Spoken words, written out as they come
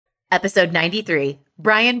Episode 93,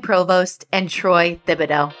 Brian Provost and Troy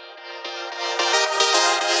Thibodeau.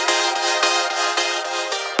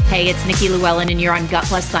 Hey, it's Nikki Llewellyn, and you're on Gut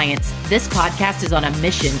Plus Science. This podcast is on a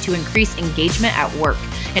mission to increase engagement at work.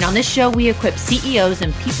 And on this show, we equip CEOs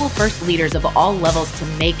and people-first leaders of all levels to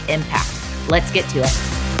make impact. Let's get to it.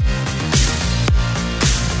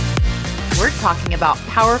 We're talking about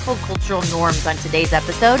powerful cultural norms on today's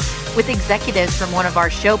episode with executives from one of our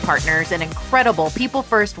show partners, an incredible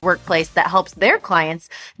people-first workplace that helps their clients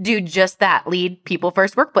do just that, lead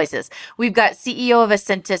people-first workplaces. We've got CEO of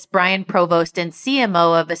Ascentus, Brian Provost, and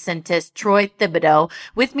CMO of Ascentus, Troy Thibodeau,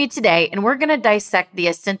 with me today, and we're going to dissect the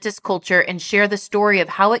Ascentus culture and share the story of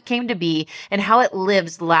how it came to be and how it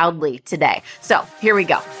lives loudly today. So here we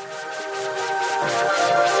go.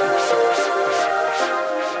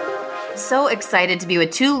 So excited to be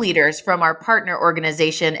with two leaders from our partner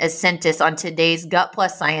organization, Ascentus, on today's Gut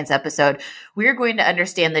Plus Science episode. We're going to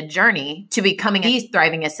understand the journey to becoming the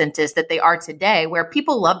thriving Ascentus that they are today, where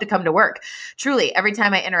people love to come to work. Truly, every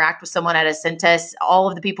time I interact with someone at Ascentus, all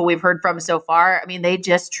of the people we've heard from so far, they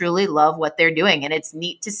just truly love what they're doing, and it's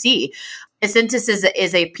neat to see. Ascentus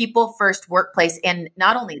is a people-first workplace, and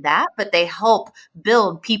not only that, but they help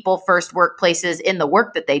build people-first workplaces in the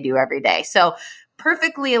work that they do every day. So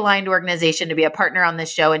perfectly aligned organization to be a partner on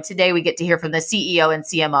this show. And today we get to hear from the CEO and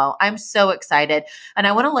CMO. I'm so excited. And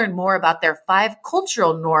I want to learn more about their 5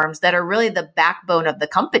 cultural norms that are really the backbone of the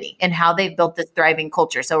company and how they've built this thriving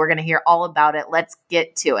culture. So we're going to hear all about it. Let's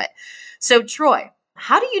get to it. So Troy,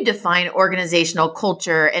 how do you define organizational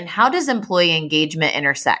culture and how does employee engagement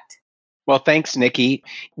intersect? Well, thanks, Nikki.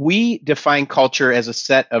 We define culture as a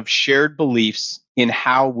set of shared beliefs in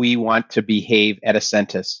how we want to behave at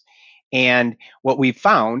Ascentus. And what we've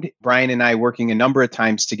found, Brian and I working a number of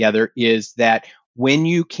times together, is that when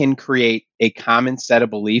you can create a common set of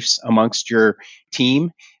beliefs amongst your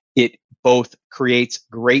team, it both creates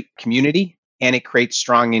great community and it creates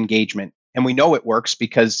strong engagement. And we know it works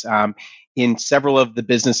because in several of the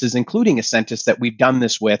businesses, including Ascentus, that we've done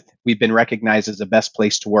this with, we've been recognized as the best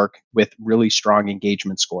place to work with really strong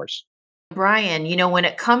engagement scores. Brian, when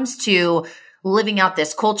it comes to living out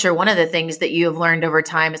this culture, one of the things that you have learned over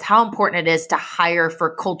time is how important it is to hire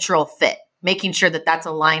for cultural fit, making sure that that's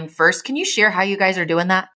aligned first. Can you share how you guys are doing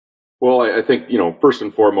that? Well, I think, first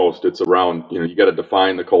and foremost, it's around, you got to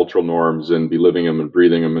define the cultural norms and be living them and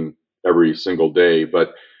breathing them in every single day.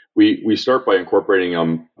 But we start by incorporating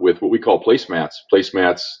them with what we call placemats.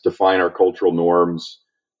 Placemats define our cultural norms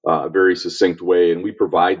a very succinct way. And we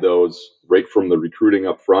provide those right from the recruiting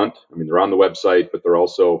up front. They're on the website, but they're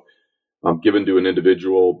also given to an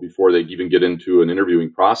individual before they even get into an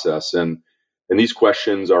interviewing process. And these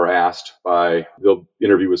questions are asked they'll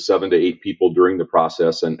interview with 7 to 8 people during the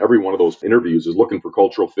process. And every one of those interviews is looking for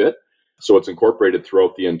cultural fit. So it's incorporated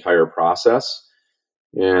throughout the entire process.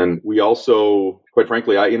 And we also, quite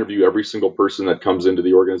frankly, I interview every single person that comes into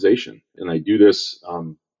the organization. And I do this,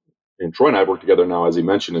 and Troy and I have worked together now, as he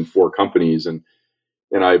mentioned, in 4 companies. And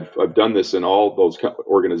I've done this in all those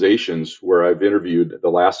organizations where I've interviewed. The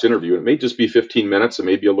last interview, it may just be 15 minutes, it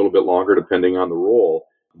may be a little bit longer depending on the role.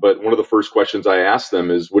 But one of the first questions I ask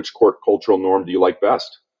them is, which cultural norm do you like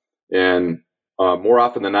best? And more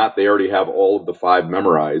often than not, they already have all of the 5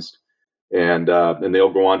 memorized, and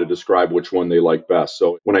they'll go on to describe which one they like best.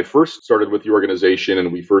 So when I first started with the organization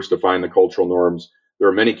and we first defined the cultural norms, there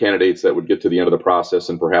are many candidates that would get to the end of the process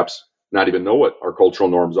and perhaps not even know what our cultural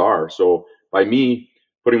norms are. So by me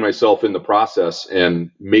putting myself in the process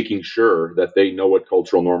and making sure that they know what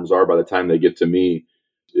cultural norms are by the time they get to me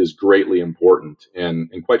is greatly important. And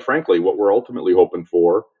quite frankly, what we're ultimately hoping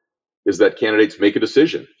for is that candidates make a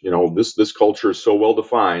decision. This culture is so well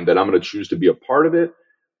defined that I'm going to choose to be a part of it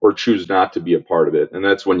or choose not to be a part of it. And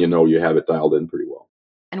that's when you have it dialed in pretty well.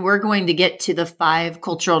 And we're going to get to the 5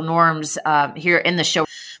 cultural norms here in the show.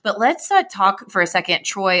 But let's talk for a second,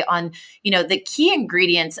 Troy, on, the key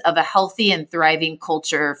ingredients of a healthy and thriving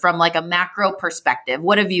culture from like a macro perspective.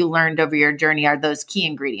 What have you learned over your journey are those key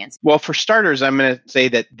ingredients? Well, for starters, I'm going to say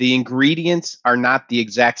that the ingredients are not the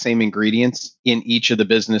exact same ingredients in each of the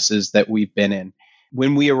businesses that we've been in.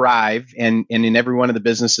 When we arrive, and in every one of the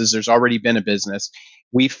businesses, there's already been a business,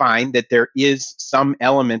 we find that there is some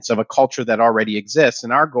elements of a culture that already exists.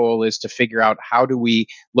 And our goal is to figure out how do we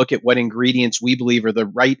look at what ingredients we believe are the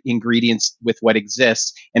right ingredients with what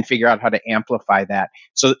exists and figure out how to amplify that.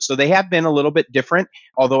 So they have been a little bit different,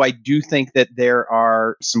 although I do think that there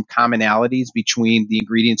are some commonalities between the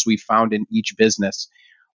ingredients we found in each business.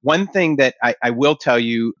 One thing that I will tell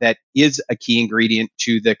you that is a key ingredient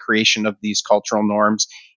to the creation of these cultural norms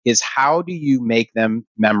is how do you make them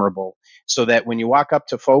memorable? so that when you walk up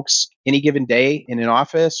to folks any given day in an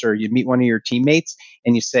office or you meet one of your teammates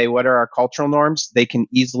and you say, what are our cultural norms? They can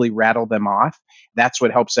easily rattle them off. That's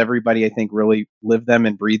what helps everybody, I think, really live them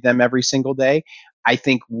and breathe them every single day. I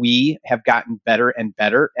think we have gotten better and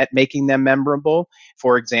better at making them memorable.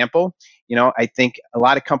 For example, I think a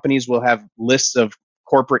lot of companies will have lists of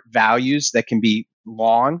corporate values that can be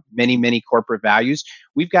long, many, many corporate values.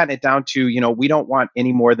 We've gotten it down to, we don't want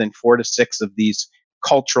any more than 4 to 6 of these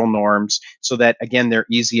cultural norms so that, again, they're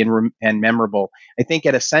easy and memorable. I think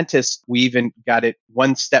at Ascentus, we even got it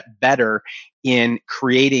one step better in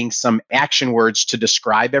creating some action words to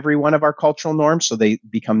describe every one of our cultural norms so they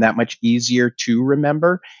become that much easier to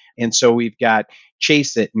remember. And so we've got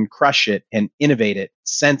chase it and crush it and innovate it,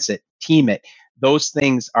 sense it, team it. Those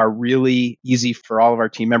things are really easy for all of our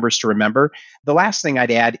team members to remember. The last thing I'd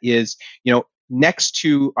add is, next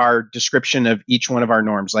to our description of each one of our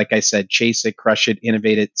norms, like I said, chase it, crush it,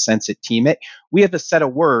 innovate it, sense it, team it, we have a set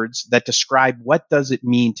of words that describe what does it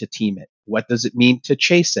mean to team it? What does it mean to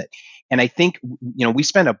chase it? And I think, we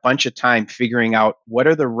spend a bunch of time figuring out what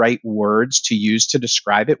are the right words to use to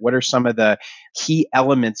describe it. What are some of the key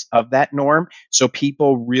elements of that norm so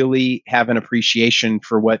people really have an appreciation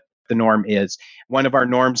for what the norm is. One of our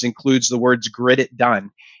norms includes the words grit it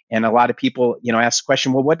done. And a lot of people, ask the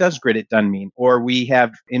question, well, what does grit it done mean? Or we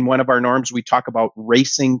have in one of our norms, we talk about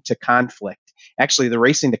racing to conflict. Actually, the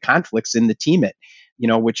racing to conflict's in the team it,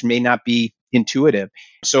 which may not be intuitive.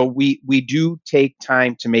 So we do take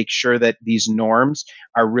time to make sure that these norms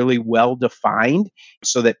are really well defined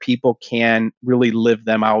so that people can really live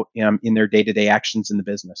them out in their day-to-day actions in the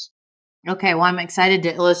business. Okay, well, I'm excited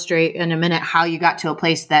to illustrate in a minute how you got to a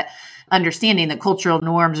place that understanding that cultural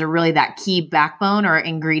norms are really that key backbone or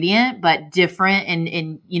ingredient, but different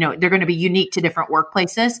and they're going to be unique to different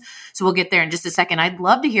workplaces. So we'll get there in just a second. I'd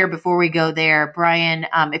love to hear before we go there, Brian,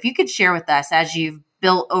 if you could share with us as you've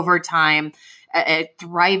built over time a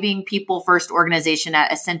thriving people first organization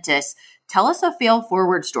at Ascentus, tell us a fail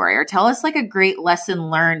forward story or tell us like a great lesson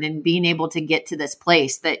learned in being able to get to this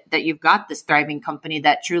place that you've got this thriving company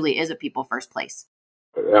that truly is a people first place.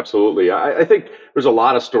 Absolutely. I think there's a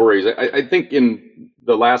lot of stories. I think in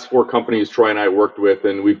the last 4 companies Troy and I worked with,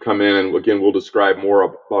 and we've come in and again, we'll describe more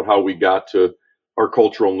about how we got to our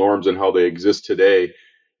cultural norms and how they exist today.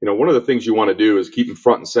 One of the things you want to do is keep them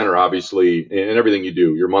front and center, obviously, in everything you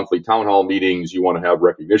do. Your monthly town hall meetings, you want to have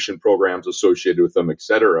recognition programs associated with them, et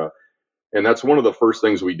cetera. And that's one of the first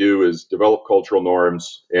things we do is develop cultural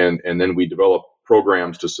norms, and then we develop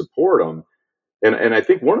programs to support them. And I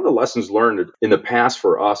think one of the lessons learned in the past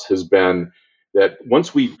for us has been that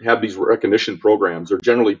once we have these recognition programs, they're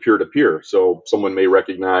generally peer-to-peer. So someone may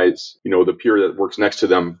recognize, the peer that works next to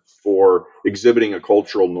them for exhibiting a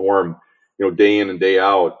cultural norm, day in and day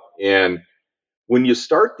out. And when you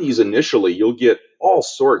start these initially, you'll get all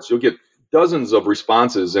sorts. You'll get dozens of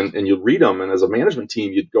responses and you'll read them. And as a management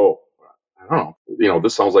team, you'd go, I don't know,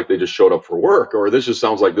 this sounds like they just showed up for work, or this just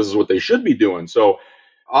sounds like this is what they should be doing. So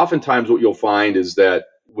oftentimes what you'll find is that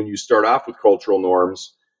when you start off with cultural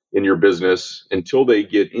norms in your business, until they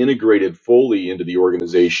get integrated fully into the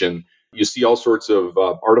organization, you see all sorts of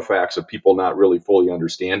artifacts of people not really fully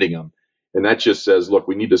understanding them. And that just says, look,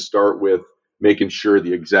 we need to start with making sure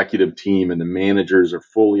the executive team and the managers are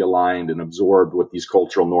fully aligned and absorbed what these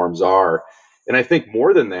cultural norms are. And I think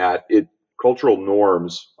more than that, cultural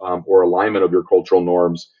norms or alignment of your cultural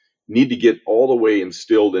norms need to get all the way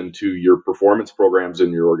instilled into your performance programs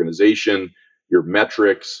in your organization, your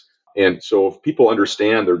metrics. And so if people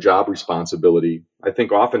understand their job responsibility, I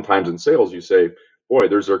think oftentimes in sales, you say, boy,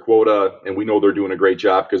 there's their quota and we know they're doing a great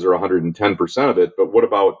job because they're 110% of it. But what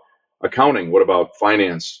about accounting? What about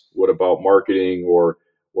finance? What about marketing or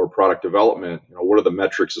product development? What are the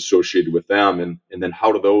metrics associated with them? And then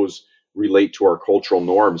how do those relate to our cultural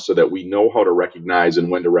norms so that we know how to recognize and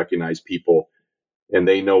when to recognize people, and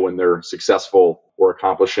they know when they're successful or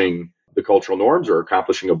accomplishing the cultural norms or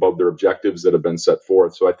accomplishing above their objectives that have been set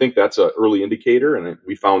forth. So I think that's an early indicator. And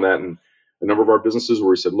we found that in a number of our businesses where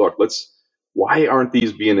we said, look, why aren't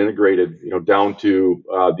these being integrated, down to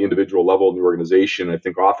the individual level in the organization? I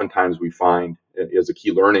think oftentimes we find as a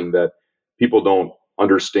key learning that people don't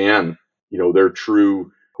understand, their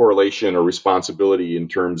true correlation or responsibility in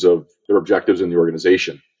terms of their objectives in the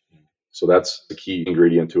organization. So that's the key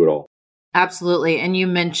ingredient to it all. Absolutely. And you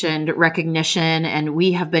mentioned recognition, and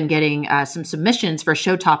we have been getting some submissions for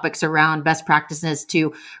show topics around best practices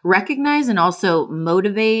to recognize and also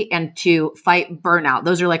motivate and to fight burnout.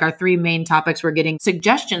 Those are like our three main topics we're getting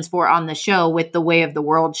suggestions for on the show with the way of the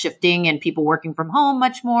world shifting and people working from home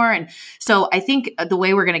much more. And so I think the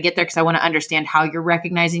way we're going to get there, because I want to understand how you're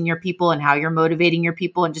recognizing your people and how you're motivating your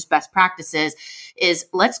people and just best practices, is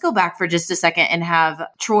let's go back for just a second and have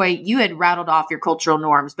Troy, you had rattled off your cultural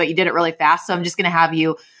norms, but you did it really fast. So I'm just going to have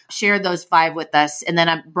you share those 5 with us. And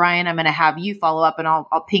then Brian, I'm going to have you follow up and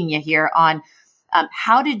I'll ping you here on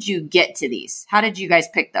how did you get to these? How did you guys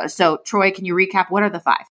pick those? So Troy, can you recap? What are the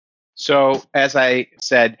 5? So as I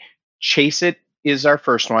said, Chase It is our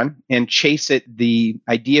first one. And Chase It, the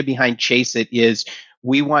idea behind Chase It is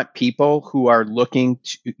we want people who are looking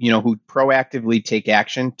to, who proactively take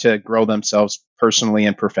action to grow themselves personally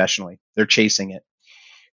and professionally. They're chasing it.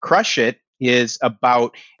 Crush It is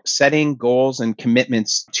about setting goals and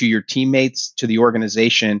commitments to your teammates, to the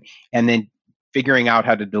organization, and then figuring out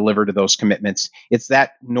how to deliver to those commitments. It's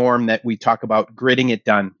that norm that we talk about, gritting it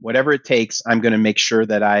done. Whatever it takes, I'm going to make sure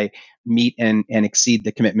that I meet and exceed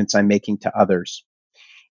the commitments I'm making to others.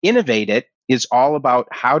 Innovate It is all about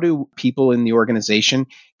how do people in the organization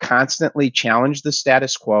constantly challenge the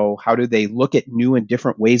status quo? How do they look at new and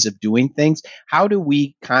different ways of doing things? How do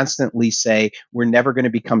we constantly say we're never going to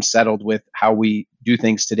become settled with how we do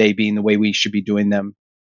things today being the way we should be doing them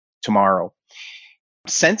tomorrow?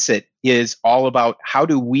 Sense It is all about how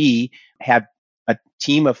do we have a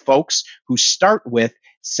team of folks who start with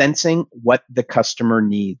sensing what the customer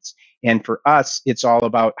needs. And for us, it's all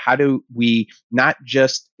about how do we not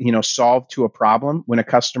just, solve to a problem when a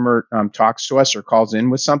customer talks to us or calls in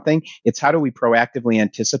with something. It's how do we proactively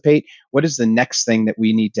anticipate what is the next thing that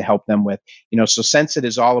we need to help them with. So Sense It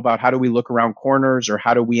is all about how do we look around corners or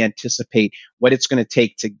how do we anticipate what it's going to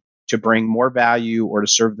take to bring more value or to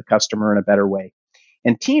serve the customer in a better way.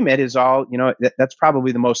 And Team It is all, that's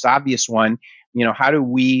probably the most obvious one. How do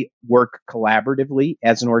we work collaboratively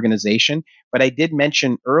as an organization? But I did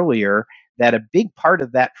mention earlier that a big part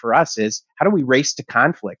of that for us is how do we race to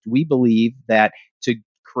conflict? We believe that to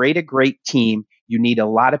create a great team, you need a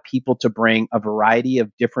lot of people to bring a variety of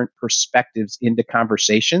different perspectives into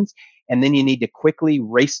conversations. And then you need to quickly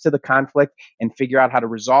race to the conflict and figure out how to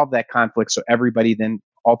resolve that conflict so everybody then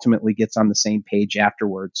ultimately gets on the same page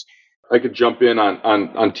afterwards. I could jump in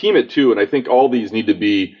on Team It too, and I think all these need to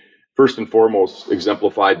be first and foremost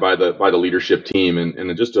exemplified by the leadership team.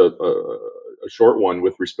 And just a short one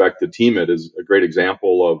with respect to Team It is a great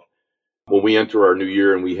example of when we enter our new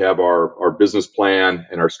year and we have our business plan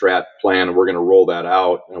and our strat plan, and we're going to roll that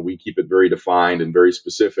out, and we keep it very defined and very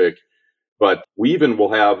specific. But we even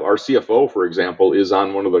will have our CFO, for example, is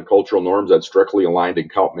on one of the cultural norms that's directly aligned in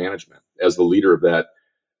account management as the leader of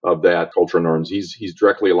that cultural norms. He's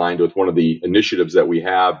directly aligned with one of the initiatives that we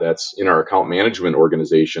have that's in our account management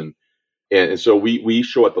organization. And so we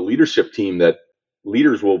show at the leadership team that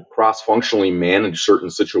leaders will cross-functionally manage certain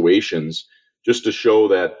situations just to show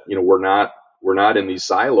that, we're not in these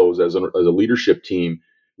silos as a leadership team.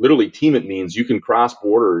 Literally, Team It means you can cross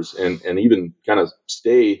borders and even kind of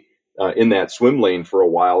stay in that swim lane for a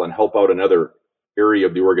while and help out another area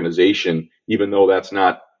of the organization, even though that's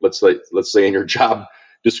not, let's say in your job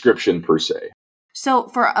description per se. So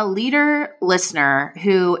for a leader listener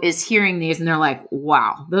who is hearing these and they're like,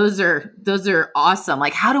 wow, those are awesome.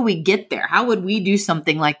 Like, how do we get there? How would we do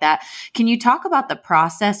something like that? Can you talk about the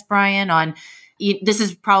process, Brian, on this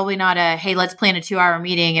is probably not a, hey, let's plan a 2-hour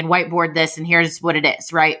meeting and whiteboard this and here's what it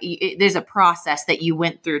is, right? There's a process that you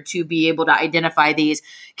went through to be able to identify these.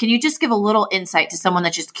 Can you just give a little insight to someone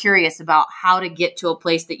that's just curious about how to get to a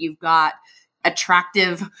place that you've got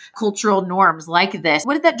attractive cultural norms like this?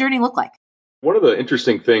 What did that journey look like? One of the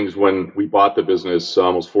interesting things when we bought the business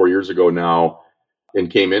almost 4 years ago now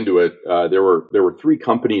and came into it, there were 3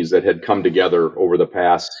 companies that had come together over the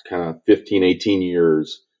past kind of 15, 18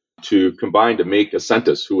 years to combine to make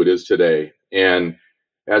Ascentus who it is today. And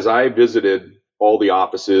as I visited all the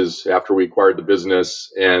offices after we acquired the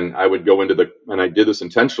business, and I would go into and I did this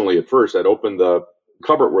intentionally at first, I'd open the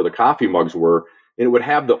cupboard where the coffee mugs were, and it would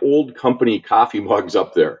have the old company coffee mugs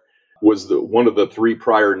up there. Was one of the 3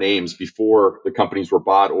 prior names before the companies were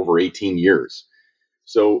bought over 18 years.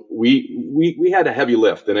 So we had a heavy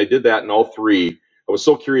lift, and I did that in all 3. I was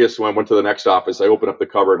so curious when I went to the next office, I opened up the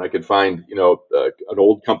cupboard and I could find, an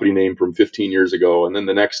old company name from 15 years ago, and then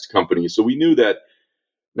the next company. So we knew that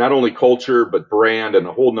not only culture, but brand and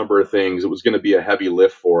a whole number of things, it was going to be a heavy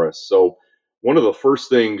lift for us. So one of the first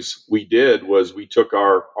things we did was we took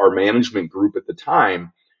our management group at the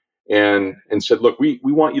time and said, look, we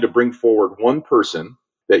want you to bring forward one person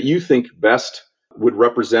that you think best would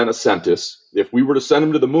represent Ascentus if we were to send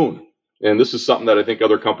them to the moon? And this is something that I think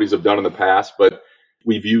other companies have done in the past, but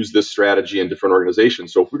we've used this strategy in different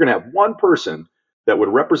organizations. So if we're going to have one person that would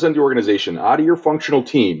represent the organization out of your functional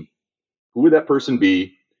team, who would that person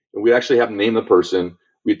be? And we'd actually have them name the person.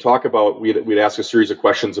 We'd talk about, we'd ask a series of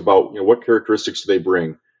questions about, what characteristics do they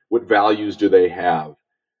bring? What values do they have?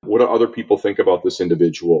 What do other people think about this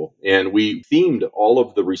individual? And we themed all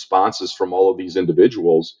of the responses from all of these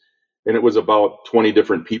individuals. And it was about 20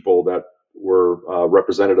 different people that were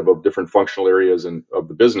representative of different functional areas and of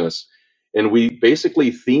the business. And we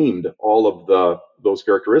basically themed all of those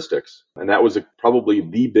characteristics. And that was probably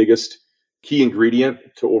the biggest key ingredient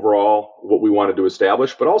to overall what we wanted to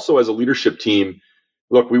establish. But also as a leadership team,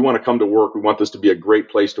 look, we want to come to work. We want this to be a great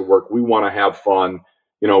place to work. We want to have fun.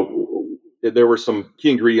 There were some key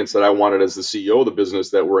ingredients that I wanted as the CEO of the business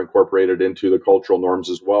that were incorporated into the cultural norms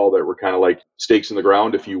as well, that were kind of like stakes in the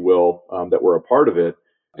ground, if you will, that were a part of it.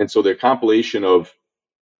 And so the compilation of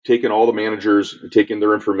taking all the managers and taking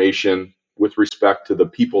their information with respect to the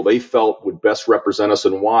people they felt would best represent us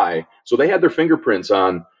and why. So they had their fingerprints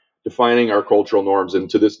on defining our cultural norms. And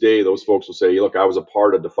to this day, those folks will say, look, I was a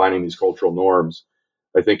part of defining these cultural norms,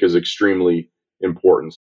 I think is extremely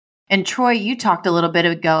important. And Troy, you talked a little bit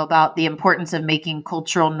ago about the importance of making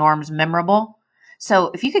cultural norms memorable.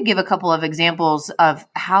 So if you could give a couple of examples of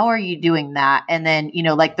how are you doing that? And then,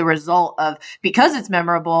 like the result of, because it's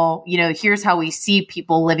memorable, here's how we see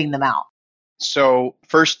people living them out. So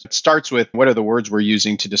first, it starts with what are the words we're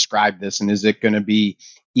using to describe this? And is it going to be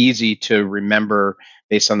easy to remember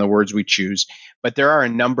based on the words we choose? But there are a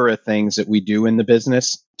number of things that we do in the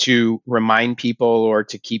business to remind people or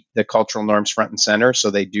to keep the cultural norms front and center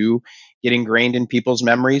so they do get ingrained in people's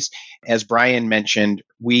memories. As Brian mentioned,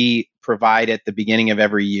 we provide at the beginning of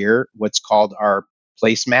every year what's called our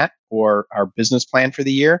placemat or our business plan for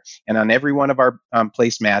the year. And on every one of our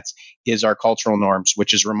placemats is our cultural norms,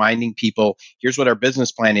 which is reminding people, here's what our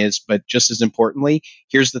business plan is, but just as importantly,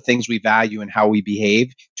 here's the things we value and how we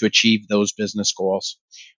behave to achieve those business goals.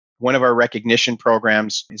 One of our recognition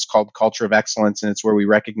programs is called Culture of Excellence, and it's where we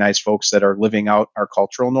recognize folks that are living out our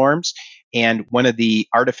cultural norms. And one of the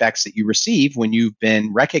artifacts that you receive when you've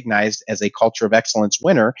been recognized as a Culture of Excellence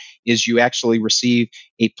winner is you actually receive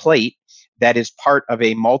a plate that is part of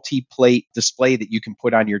a multi-plate display that you can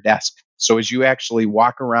put on your desk. So as you actually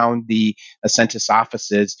walk around the Ascentus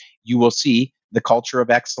offices, you will see the Culture of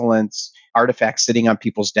Excellence artifacts sitting on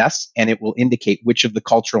people's desks, and it will indicate which of the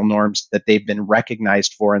cultural norms that they've been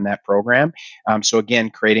recognized for in that program. So again,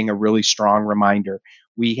 creating a really strong reminder.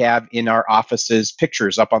 We have in our offices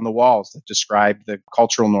pictures up on the walls that describe the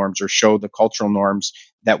cultural norms or show the cultural norms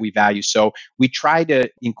that we value. So we try to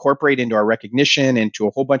incorporate into our recognition and to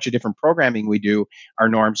a whole bunch of different programming we do our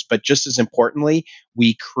norms, but just as importantly,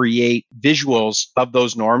 we create visuals of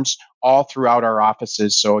those norms all throughout our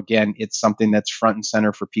offices. So again, it's something that's front and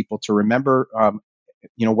center for people to remember,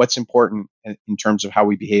 what's important in terms of how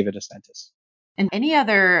we behave at Ascentus. And any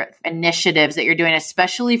other initiatives that you're doing,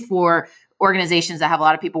 especially for organizations that have a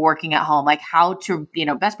lot of people working at home, like how to,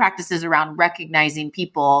 best practices around recognizing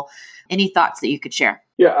people, any thoughts that you could share?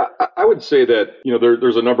 Yeah, I would say that,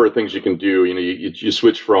 there's a number of things you can do. You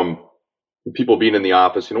switch from people being in the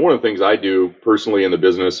office. One of the things I do personally in the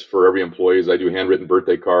business for every employee is I do handwritten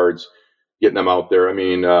birthday cards, getting them out there.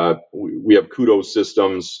 We have kudos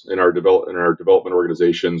systems in our development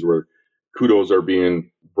organizations where kudos are being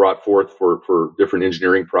brought forth for different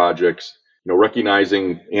engineering projects.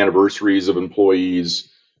 Recognizing anniversaries of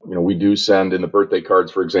employees. We do send in the birthday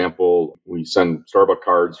cards, for example, we send Starbucks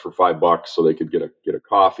cards for $5 so they could get a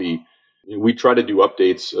coffee. We try to do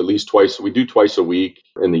updates at least twice. We do twice a week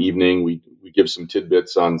in the evening. We give some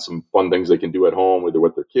tidbits on some fun things they can do at home, whether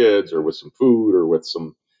with their kids or with some food or with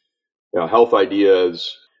some health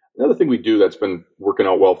ideas. Another thing we do that's been working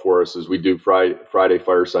out well for us is we do Friday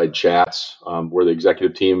fireside chats where the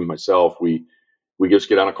executive team, myself, we just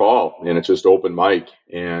get on a call and it's just open mic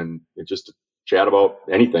and it's just to chat about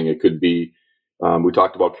anything. It could be, we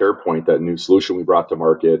talked about CarePoint, that new solution we brought to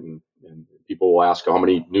market, and people will ask how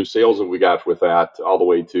many new sales have we got with that, all the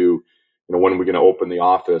way to, when are we going to open the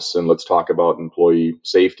office, and let's talk about employee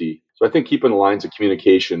safety. So I think keeping the lines of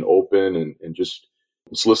communication open and just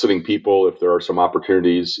soliciting people if there are some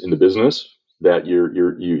opportunities in the business that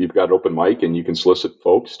you've got an open mic and you can solicit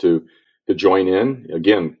folks to join in.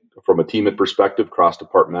 Again, from a team perspective,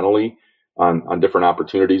 cross-departmentally on different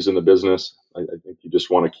opportunities in the business. I think you just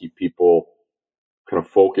want to keep people kind of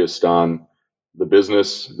focused on the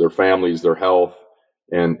business, their families, their health,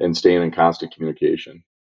 and staying in constant communication.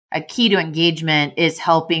 a key to engagement is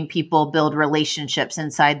helping people build relationships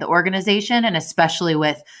inside the organization. And especially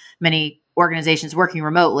with many organizations working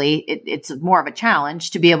remotely, it's more of a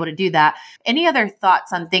challenge to be able to do that. Any other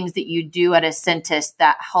thoughts on things that you do at Ascentus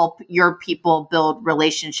that help your people build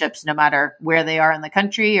relationships no matter where they are in the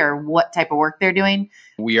country or what type of work they're doing?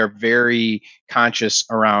 We are very conscious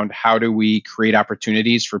around how do we create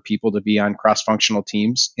opportunities for people to be on cross-functional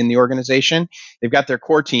teams in the organization. They've got their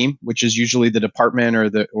core team, which is usually the department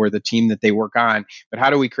or the team that they work on, but how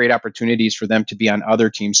do we create opportunities for them to be on other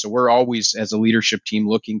teams? So we're always, as a leadership team,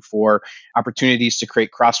 looking for opportunities to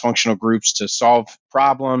create cross-functional groups to solve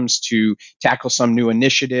problems, to tackle some new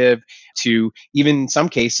initiative, to even in some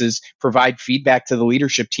cases provide feedback to the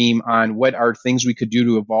leadership team on what are things we could do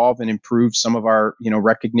to evolve and improve some of our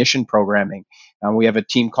recognition programming. We have a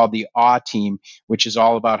team called the AWE team, which is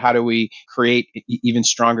all about how do we create even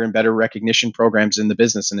stronger and better recognition programs in the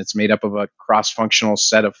business, and it's made up of a cross-functional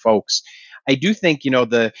set of folks. I do think,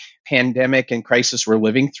 the pandemic and crisis we're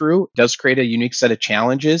living through does create a unique set of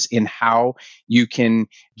challenges in how you can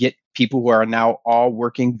get people who are now all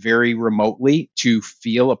working very remotely to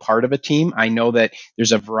feel a part of a team. I know that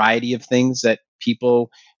there's a variety of things that people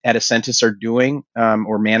at Ascentus are doing,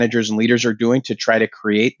 or managers and leaders are doing to try to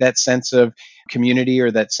create that sense of community or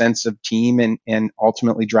that sense of team and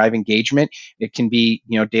ultimately drive engagement. It can be,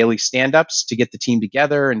 daily stand-ups to get the team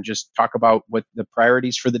together and just talk about what the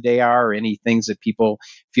priorities for the day are or any things that people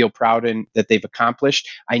feel proud in that they've accomplished.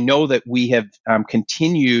 I know that we have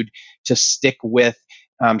continued to stick with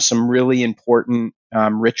some really important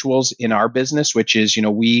rituals in our business, which is,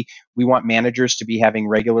 we want managers to be having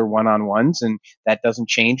regular one-on-ones, and that doesn't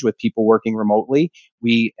change with people working remotely.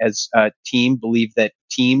 We, as a team, believe that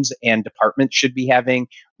teams and departments should be having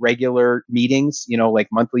regular meetings, like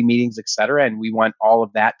monthly meetings, et cetera, and we want all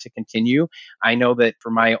of that to continue. I know that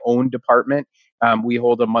for my own department, we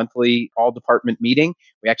hold a monthly all-department meeting.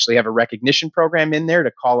 We actually have a recognition program in there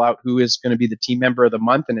to call out who is going to be the team member of the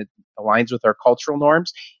month, and it aligns with our cultural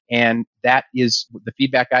norms. And that is the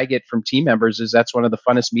feedback I get from team members is that's one of the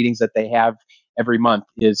funnest meetings that they have every month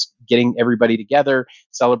is getting everybody together,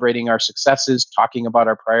 celebrating our successes, talking about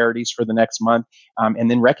our priorities for the next month, and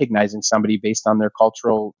then recognizing somebody based on their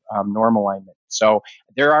cultural norm alignment. So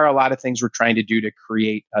there are a lot of things we're trying to do to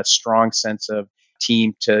create a strong sense of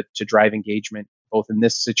team to drive engagement, both in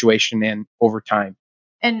this situation and over time.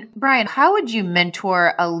 And Brian, how would you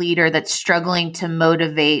mentor a leader that's struggling to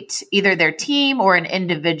motivate either their team or an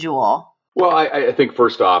individual? Well, I think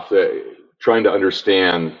first off, trying to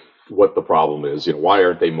understand what the problem is. Why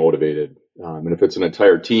aren't they motivated? And if it's an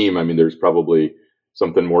entire team, there's probably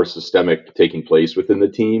something more systemic taking place within the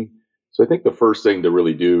team. So I think the first thing to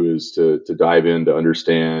really do is to dive in to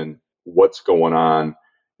understand what's going on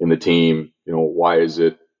in the team. Why is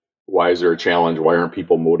there a challenge? Why aren't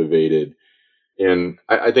people motivated? And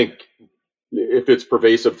I think if it's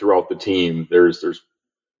pervasive throughout the team, there's is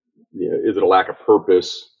it a lack of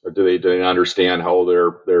purpose, or do they understand how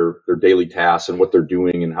their daily tasks and what they're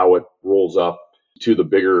doing and how it rolls up to the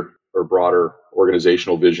bigger or broader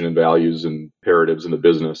organizational vision and values and imperatives in the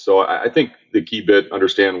business? So I think the key bit,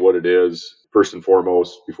 understand what it is first and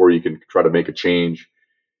foremost before you can try to make a change.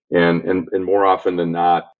 And more often than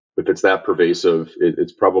not, if it's that pervasive,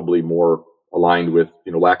 it's probably more aligned with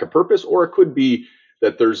lack of purpose, or it could be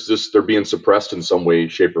that they're being suppressed in some way,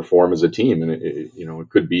 shape, or form as a team, and it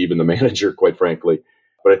could be even the manager, quite frankly.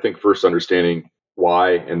 But I think first understanding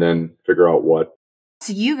why, and then figure out what.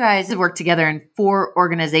 So you guys have worked together in 4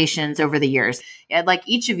 organizations over the years. I'd like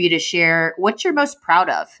each of you to share what you're most proud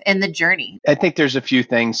of in the journey. I think there's a few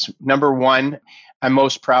things. Number one, I'm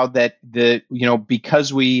most proud that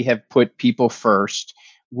because we have put people first,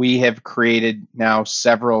 we have created now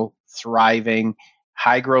several thriving,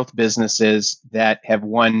 high growth businesses that have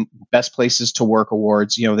won Best Places to Work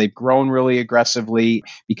awards. They've grown really aggressively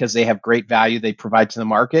because they have great value they provide to the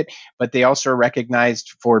market, but they also are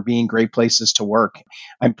recognized for being great places to work.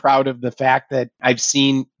 I'm proud of the fact that I've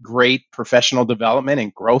seen great professional development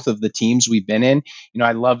and growth of the teams we've been in.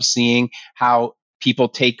 I love seeing how people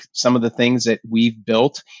take some of the things that we've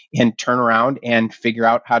built and turn around and figure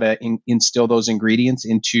out how to instill those ingredients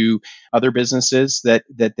into other businesses that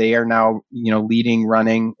they are now, leading,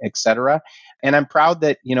 running, et cetera. And I'm proud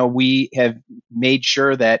that, we have made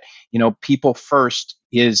sure that, people first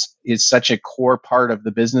is such a core part of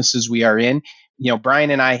the businesses we are in. Brian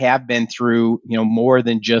and I have been through, more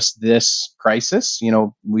than just this crisis.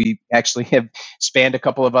 We actually have spanned a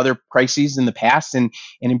couple of other crises in the past. And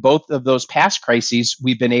in both of those past crises,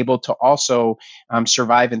 we've been able to also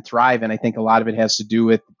survive and thrive. And I think a lot of it has to do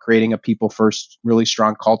with creating a people first, really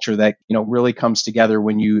strong culture that, really comes together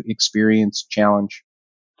when you experience challenge.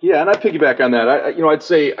 Yeah, and I piggyback on that. I'd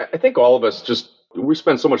say I think all of us we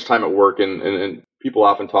spend so much time at work, and people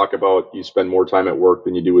often talk about you spend more time at work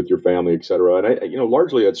than you do with your family, et cetera. And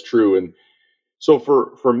largely that's true. And so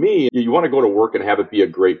for me, you want to go to work and have it be a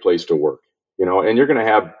great place to work, and you're going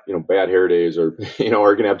to have, bad hair days or,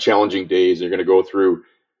 are going to have challenging days. You're going to go through,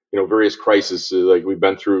 various crises. Like we've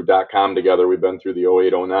been through .com together. We've been through the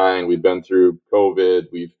 08-09. We've been through COVID.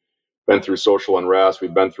 We've been through social unrest.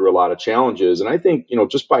 We've been through a lot of challenges. And I think,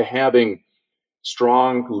 just by having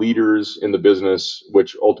strong leaders in the business,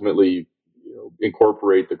 which ultimately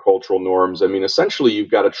incorporate the cultural norms. I mean, essentially,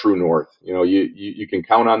 you've got a true north. You can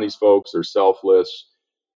count on these folks. They're selfless.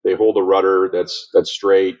 They hold a rudder that's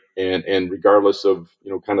straight, and regardless of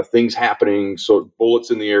kind of things happening, so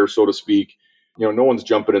bullets in the air, so to speak, no one's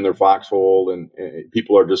jumping in their foxhole, and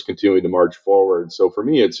people are just continuing to march forward. So for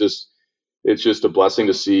me, it's just a blessing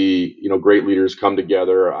to see great leaders come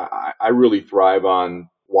together. I really thrive on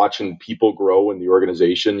watching people grow in the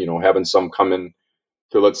organization. Having some come in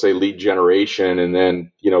to, let's say, lead generation, and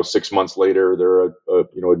then 6 months later they're a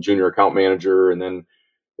junior account manager, and then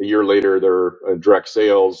a year later they're direct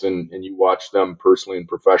sales, and you watch them personally and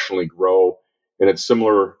professionally grow. And it's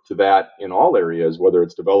similar to that in all areas, whether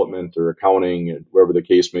it's development or accounting, wherever the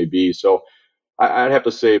case may be. So I'd have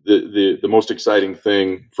to say the most exciting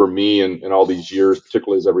thing for me in all these years,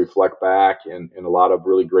 particularly as I reflect back and a lot of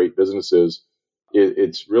really great businesses,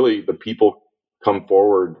 it's really the people come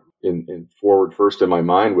forward in forward first in my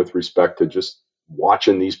mind with respect to just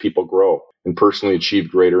watching these people grow and personally achieve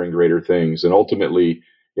greater and greater things. And ultimately,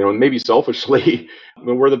 and maybe selfishly,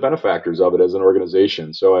 we're the benefactors of it as an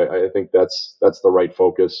organization. So I think that's the right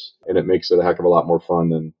focus, and it makes it a heck of a lot more fun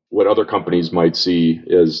than what other companies might see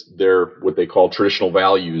as their what they call traditional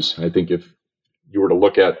values. I think if you were to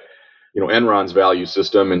look at Enron's value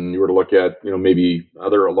system, and you were to look at maybe a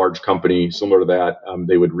large company similar to that,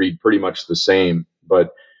 they would read pretty much the same.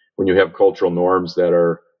 But when you have cultural norms that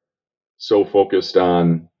are so focused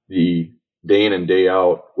on the day in and day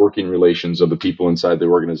out working relations of the people inside the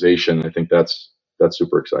organization, I think that's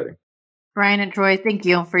super exciting. Brian and Troy, thank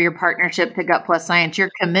you for your partnership to Gut Plus Science. Your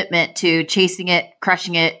commitment to chasing it,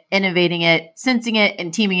 crushing it, innovating it, sensing it,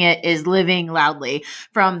 and teaming it is living loudly.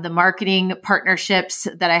 From the marketing partnerships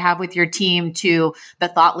that I have with your team to the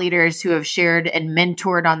thought leaders who have shared and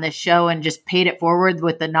mentored on this show and just paid it forward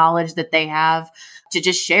with the knowledge that they have to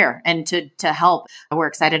just share and to help. We're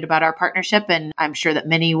excited about our partnership, and I'm sure that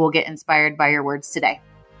many will get inspired by your words today.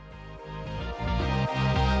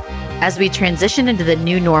 As we transition into the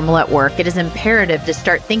new normal at work, it is imperative to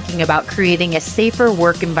start thinking about creating a safer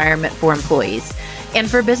work environment for employees. And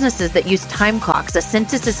for businesses that use time clocks,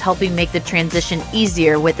 Ascentus is helping make the transition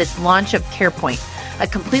easier with its launch of CarePoint, a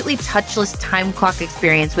completely touchless time clock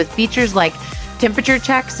experience with features like temperature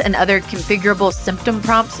checks and other configurable symptom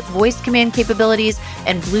prompts, voice command capabilities,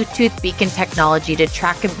 and Bluetooth beacon technology to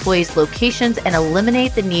track employees' locations and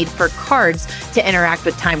eliminate the need for cards to interact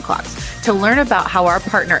with time clocks. To learn about how our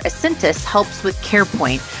partner Ascentus helps with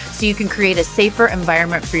CarePoint so you can create a safer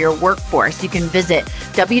environment for your workforce, you can visit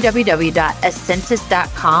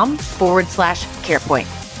www.ascentus.com/CarePoint.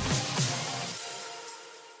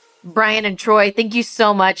 Brian and Troy, thank you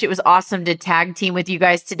so much. It was awesome to tag team with you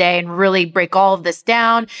guys today and really break all of this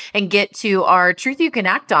down and get to our truth you can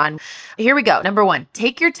act on. Here we go. Number 1,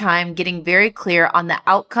 take your time getting very clear on the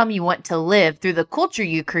outcome you want to live through the culture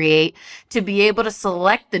you create to be able to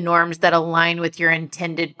select the norms that align with your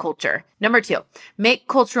intended culture. Number 2, make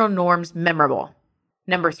cultural norms memorable.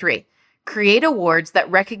 Number 3, create awards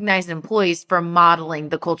that recognize employees for modeling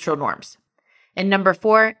the cultural norms. And number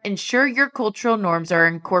 4, ensure your cultural norms are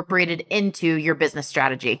incorporated into your business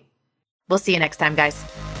strategy. We'll see you next time, guys.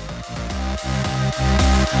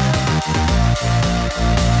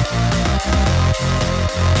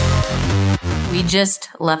 We just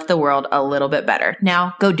left the world a little bit better.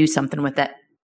 Now go do something with it.